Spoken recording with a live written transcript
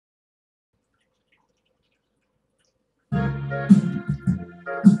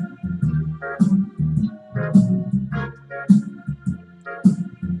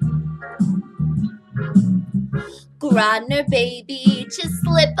Grodner, baby, just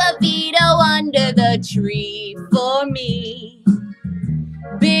slip a veto under the tree for me.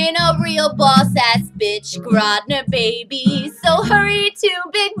 Been a real boss-ass bitch, Grodner, baby, so hurry to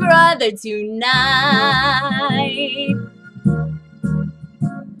Big Brother tonight.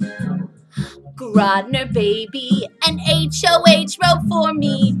 Grodner, baby, an HOH wrote for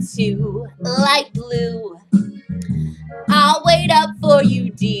me too, light blue. I'll wait up for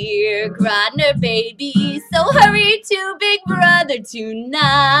you, dear Grodner, baby, so hurry to Big Brother tonight.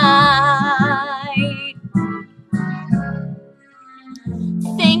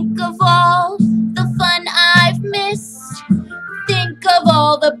 Think of all the fun I've missed. Think of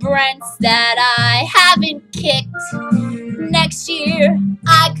all the Brents that I haven't kicked. Next year,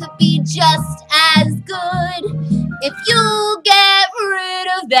 I could be just as good if you'll get rid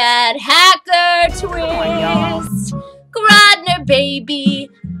of that hacker twist. Grodner, baby,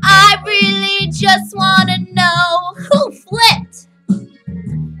 I really just want to know who flipped.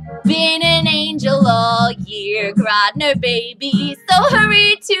 Been an angel all year, Grodner, baby, so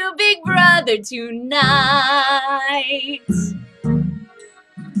hurry to Big Brother tonight.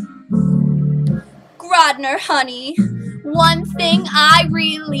 Grodner, honey, one thing I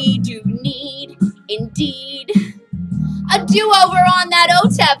really do need, indeed, a do-over on that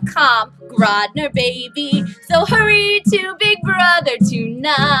OTEP comp, Grodner, baby, so hurry to Big Brother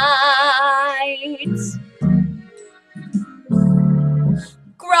tonight.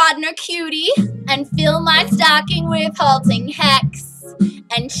 Grodner, cutie, and fill my stocking with halting hex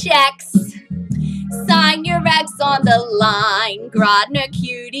and checks. Sign your ex on the line, Grodner,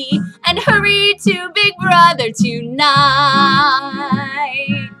 cutie, and hurry to Big Brother tonight.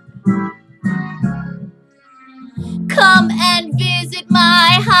 Come and visit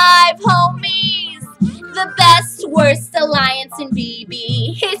my Hive, homies, the best, worst alliance in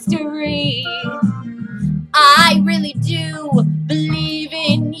BB history. I really do believe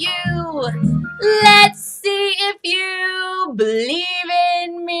in you. Let's see if you believe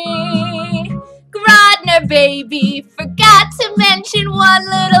in me. Grodner, baby, forgot to mention one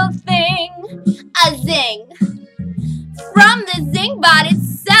little thing. A zing. From the Zingbot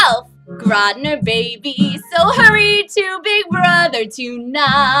itself, Grodner, baby, so hurry to Big Brother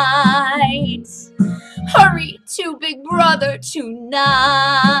tonight. Hurry to Big Brother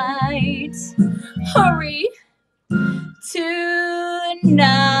tonight. Hurry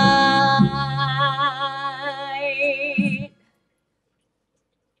tonight.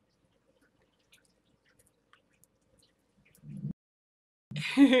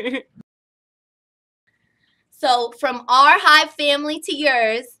 So from our Hive family to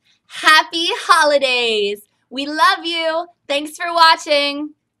yours, happy holidays. We love you. Thanks for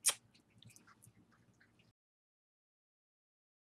watching.